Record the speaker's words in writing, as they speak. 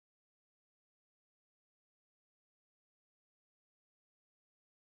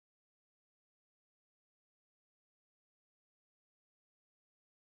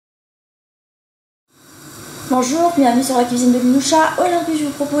Bonjour, bienvenue sur la cuisine de Minoucha. Aujourd'hui je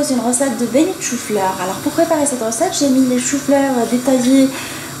vous propose une recette de beignets de chou-fleurs. Alors pour préparer cette recette, j'ai mis les chou-fleurs détaillés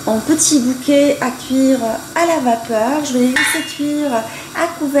en petits bouquets à cuire à la vapeur. Je vais les laisser cuire à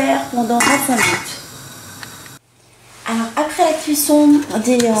couvert pendant 25 minutes. Alors après la cuisson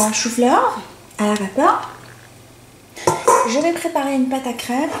des chou-fleurs à la vapeur, je vais préparer une pâte à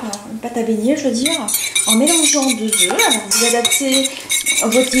crêpes, une pâte à beignets je veux dire, en mélangeant 2 œufs. Alors vous adaptez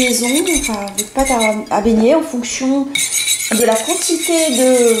votre liaison, enfin votre pâte à beignets en fonction de la quantité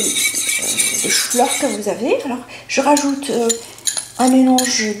de chou-fleurs que vous avez. Alors je rajoute un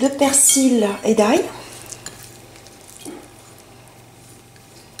mélange de persil et d'ail.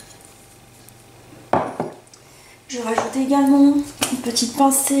 Je rajoute également une petite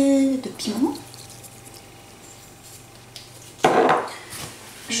pincée de piment.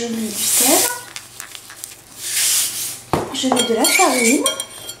 Je mets du sel, je mets de la farine.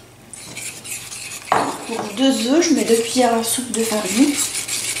 Pour 2 œufs, je mets 2 cuillères à soupe de farine.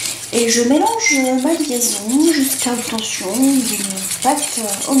 Et je mélange ma liaison jusqu'à l'obtention d'une pâte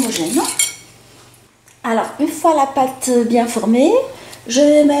homogène. Alors, une fois la pâte bien formée, je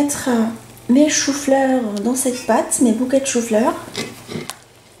vais mettre mes chou-fleurs dans cette pâte, mes bouquets de chou-fleurs.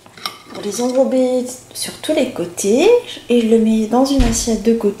 Pour les enrober sur tous les côtés, et je le mets dans une assiette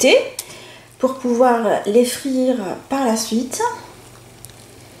de côté pour pouvoir les frire par la suite.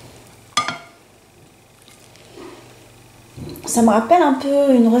 Ça me rappelle un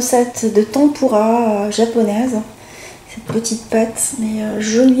peu une recette de tempura japonaise, cette petite pâte, mais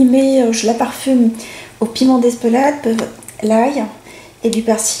je la parfume au piment d'Espelette, l'ail et du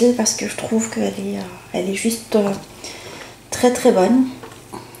persil parce que je trouve qu'elle est juste très très bonne.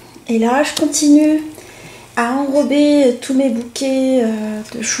 Et là, je continue à enrober tous mes bouquets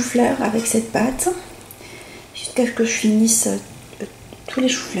de chou-fleurs avec cette pâte jusqu'à ce que je finisse tous les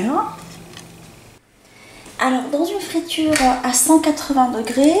chou-fleurs. Alors, dans une friture à 180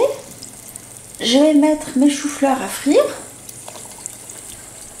 degrés, je vais mettre mes chou-fleurs à frire.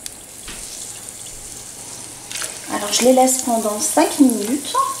 Alors, je les laisse pendant 5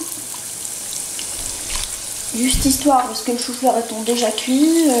 minutes. Juste histoire, parce que le chou-fleur étant déjà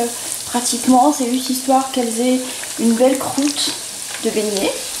cuit, pratiquement, c'est juste histoire qu'elles aient une belle croûte de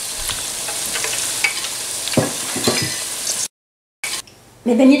beignets.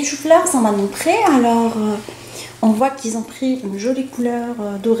 Mes beignets de chou-fleur sont maintenant prêts, alors on voit qu'ils ont pris une jolie couleur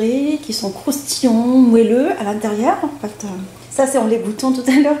dorée, qui sont croustillants, moelleux à l'intérieur. En fait, ça c'est en les goûtant tout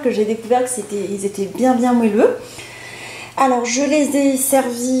à l'heure que j'ai découvert qu'ils étaient bien moelleux. Alors je les ai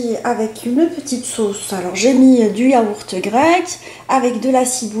servis avec une petite sauce. Alors j'ai mis du yaourt grec avec de la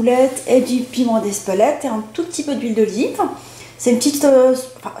ciboulette et du piment d'Espelette et un tout petit peu d'huile d'olive. C'est une petite,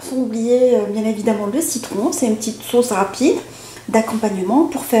 sans oublier bien évidemment le citron, c'est une petite sauce rapide d'accompagnement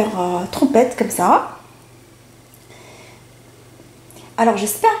pour faire trompette comme ça. Alors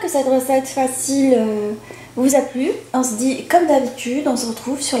j'espère que cette recette facile vous a plu. On se dit comme d'habitude, on se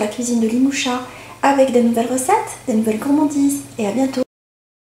retrouve sur la cuisine de Minoucha avec des nouvelles recettes, des nouvelles gourmandises et à bientôt.